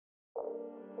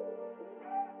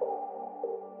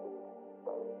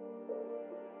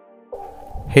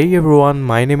Hey everyone,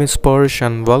 my name is Persh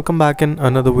and welcome back in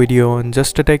another video on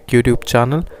Just a Tech YouTube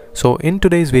channel. So in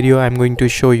today's video I'm going to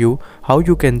show you how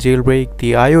you can jailbreak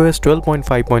the iOS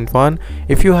 12.5.1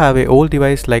 if you have an old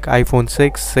device like iPhone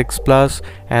 6, 6 Plus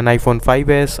and iPhone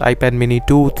 5s,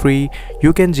 iPadMini2, 3.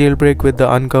 You can jailbreak with the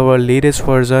Unc0ver latest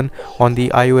version on the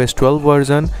iOS 12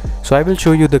 version. So I will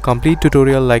show you the complete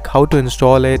tutorial like how to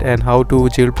install it and how to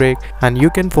jailbreak, and you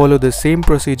can follow the same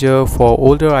procedure for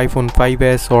older iPhone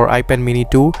 5s or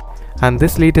iPadMini2. And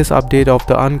this latest update of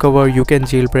the Unc0ver, you can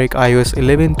jailbreak iOS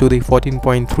 11 to the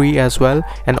 14.3 as well,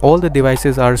 and all the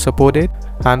devices are supported.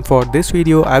 And for this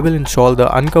video I will install the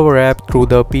Unc0ver app through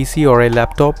the PC or a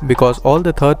laptop because all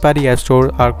the third-party app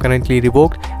stores are currently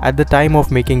revoked at the time of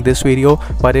making this video.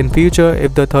 But in future,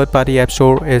 if the third-party app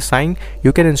store is signed,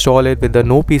 you can install it with the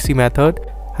no PC method.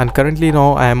 And currently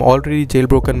now I am already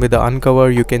jailbroken with the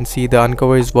Unc0ver. You can see the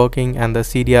Unc0ver is working and the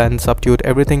CDI and Substitute,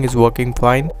 everything is working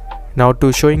fine. Now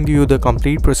to showing you the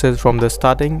complete process from the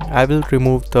starting, I will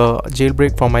remove the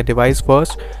jailbreak from my device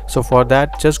first. So for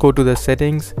that, just go to the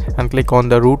settings and click on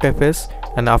the root FS,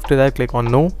 and after that click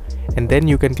on no, and then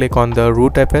you can click on the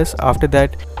root FS. After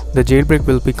that the jailbreak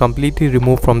will be completely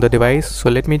removed from the device. So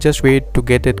let me just wait to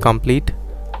get it complete.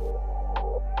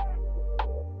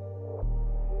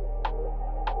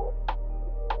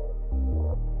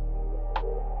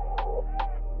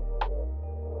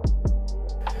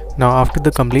 Now after the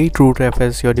complete root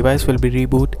FS, your device will be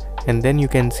reboot, and then you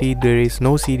can see there is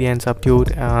no CD and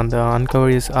Substitute, and the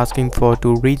Unc0ver is asking for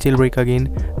to re-jailbreak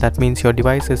again. That means your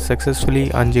device is successfully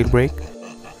unjailbreak.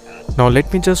 Now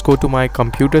let me just go to my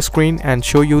computer screen and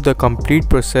show you the complete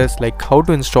process like how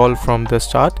to install from the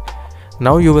start.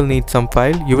 Now you will need some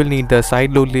file. You will need the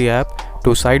sideloadly app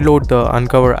to sideload the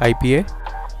Unc0ver IPA.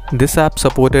 This app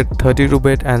supported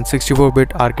 32-bit and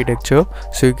 64-bit architecture,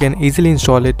 so you can easily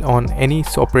install it on any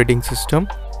operating system.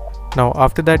 Now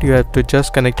after that you have to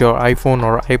just connect your iPhone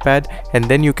or iPad, and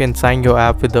then you can sign your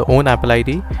app with the own Apple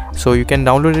ID. So you can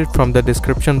download it from the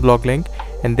description blog link,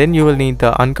 and then you will need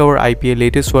the Unc0ver IPA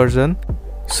latest version.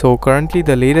 So currently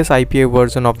the latest IPA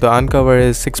version of the Unc0ver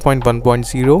is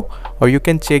 6.1.0, or you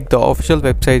can check the official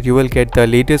website. You will get the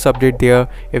latest update there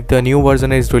if the new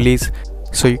version is released.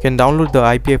 So you can download the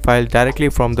IPA file directly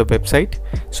from the website.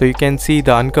 So you can see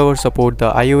the Unc0ver support the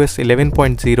iOS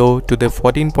 11.0 to the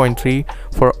 14.3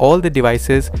 for all the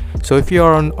devices. So if you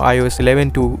are on iOS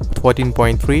 11 to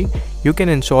 14.3, you can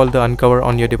install the Unc0ver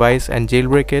on your device and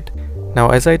jailbreak it. Now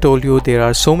as I told you, there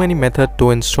are so many methods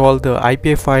to install the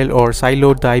IPA file or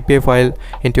sideload the IPA file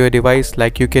into your device.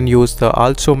 Like you can use the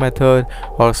also method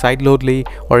or sideloadly,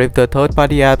 or if the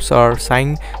third-party apps are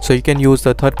signed, so you can use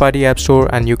the third-party app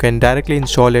store and you can directly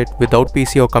install it without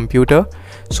PC or computer.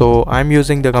 So I'm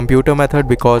using the computer method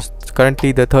because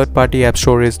currently the third-party app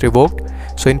store is revoked.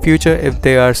 So in future if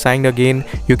they are signed again,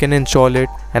 you can install it,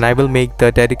 and I will make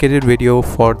the dedicated video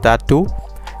for that too.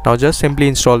 Now just simply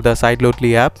install the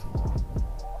sideloadly app.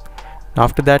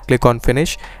 After that click on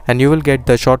finish, and you will get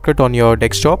the shortcut on your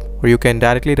desktop, or you can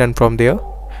directly run from there.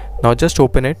 Now just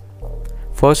open it.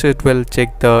 First it will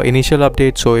check the initial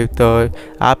update, so if the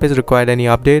app is required any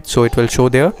update, so it will show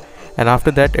there, and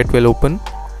after that it will open.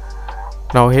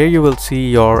 Now here you will see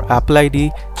your Apple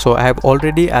ID. So I have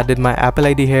already added my Apple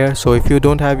ID here, so if you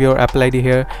don't have your Apple ID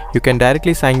here, you can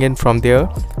directly sign in from there.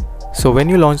 So when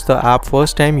you launch the app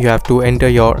first time, you have to enter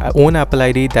your own Apple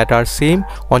ID that are same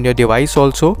on your device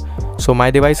also. So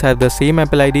my device have the same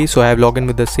Apple ID, so I have logged in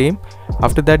with the same.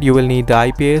 After that you will need the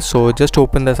IPA, so just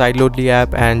open the sideloadly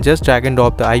app and just drag and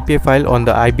drop the IPA file on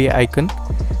the IPA icon.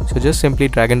 So just simply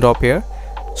drag and drop here.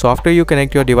 So after you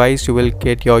connect your device, you will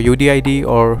get your UDID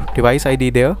or device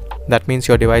ID there. That means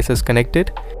your device is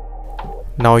connected.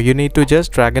 Now you need to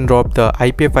just drag and drop the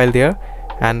IPA file there,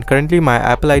 and currently my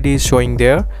Apple ID is showing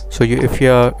there. So if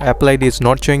your Apple ID is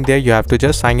not showing there, you have to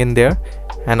just sign in there,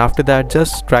 and after that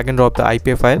just drag and drop the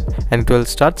IPA file, and it will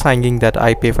start signing that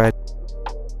IPA file.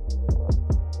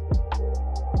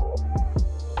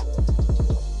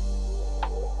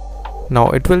 Now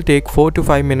it will take 4 to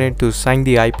 5 minutes to sign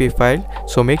the IPA file,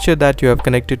 so make sure that you have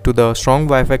connected to the strong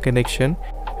Wi-Fi connection.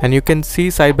 And you can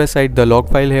see side by side the log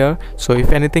file here, so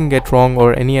if anything get wrong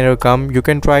or any error come, you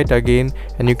can try it again,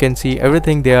 and you can see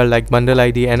everything there like bundle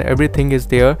ID and everything is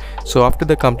there. So after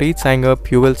the complete sign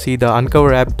up, you will see the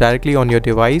Unc0ver app directly on your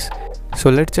device. So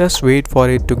let's just wait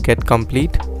for it to get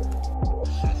complete.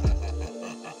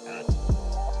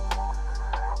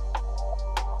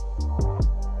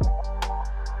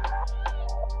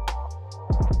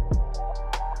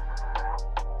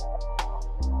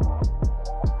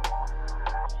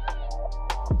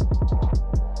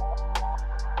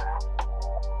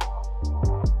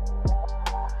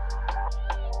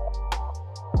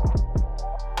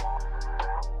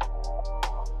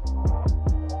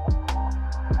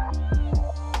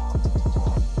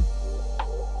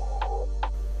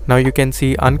 Now you can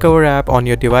see Unc0ver app on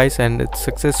your device and it's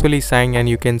successfully signed, and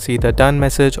you can see the done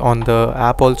message on the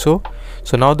app also.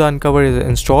 So now the Unc0ver is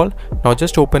installed. Now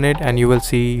just open it and you will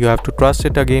see you have to trust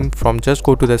it again. From just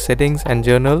go to the settings and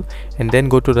journal and then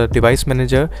go to the device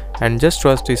manager and just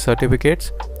trust the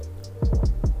certificates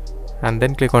and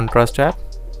then click on trust app.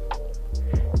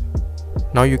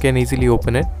 Now you can easily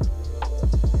open it.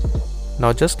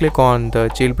 Now just click on the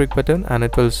jailbreak button and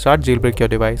it will start jailbreak your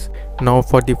device. Now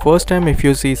for the first time, if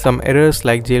you see some errors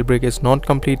like jailbreak is not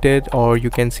completed, or you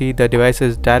can see the device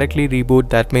is directly reboot,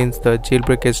 that means the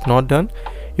jailbreak is not done.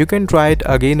 You can try it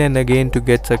again and again to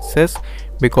get success,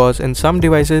 because in some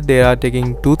devices they are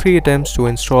taking 2-3 attempts to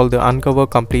install the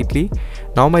Unc0ver completely.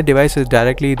 Now my device is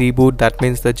directly reboot, that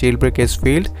means the jailbreak is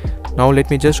failed. Now let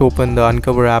me just open the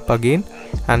Unc0ver app again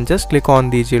and just click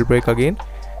on the jailbreak again.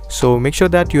 So make sure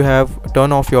that you have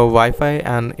turned off your Wi-Fi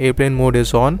and airplane mode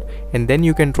is on, and then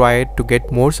you can try it to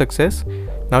get more success.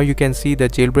 Now you can see the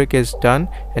jailbreak is done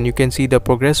and you can see the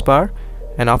progress bar,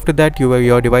 and after that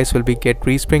your device will be get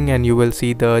respring and you will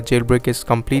see the jailbreak is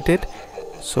completed.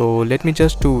 So let me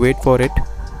just wait for it.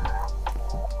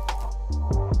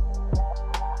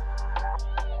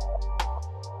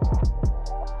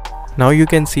 Now you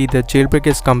can see the jailbreak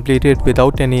is completed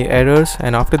without any errors,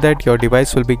 and after that your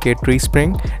device will be get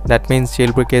respring. That means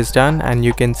jailbreak is done, and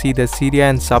you can see the Cydia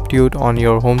and Substitute on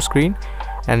your home screen,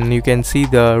 and you can see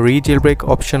the re-jailbreak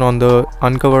option on the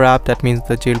Unc0ver app. That means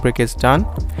the jailbreak is done.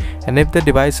 And if the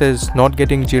device is not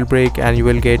getting jailbreak and you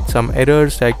will get some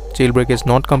errors like jailbreak is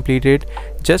not completed,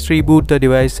 just reboot the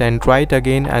device and try it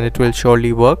again and it will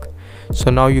surely work. So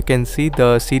now you can see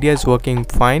the Cydia is working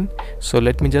fine. So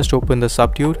let me just open the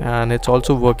Substitute and it's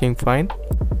also working fine.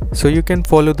 So you can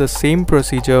follow the same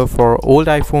procedure for old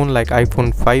iPhone like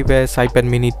iPhone 5s,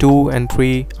 iPadMini2 and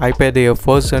 3, iPadAir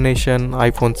first generation,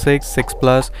 iPhone 6, 6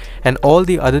 Plus, and all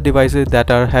the other devices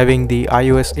that are having the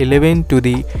iOS 11 to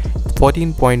the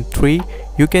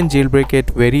 14.3. You can jailbreak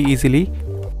it very easily.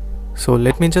 So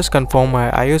let me just confirm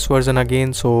my iOS version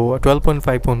again. So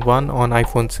 12.5.1 on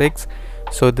iPhone 6.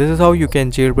 So this is how you can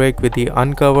jailbreak with the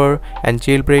Unc0ver, and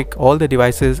jailbreak all the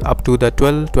devices up to the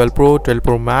 12, 12 Pro, 12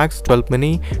 Pro Max, 12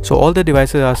 Mini. So all the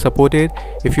devices are supported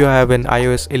if you have an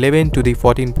iOS 11 to the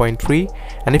 14.3.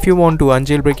 And if you want to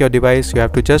unjailbreak your device, you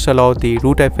have to just allow the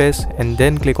rootfs and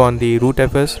then click on the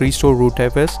rootfs, restore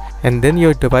rootfs, and then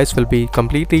your device will be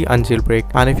completely unjailbreak.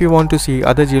 And if you want to see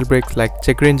other jailbreaks like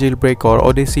Checkra jailbreak or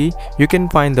Odyssey, you can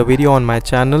find the video on my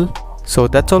channel. So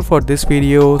that's all for this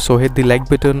video. So hit the like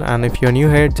button, and if you're new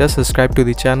here, just subscribe to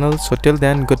the channel. So till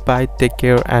then, goodbye, take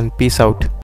care and peace out.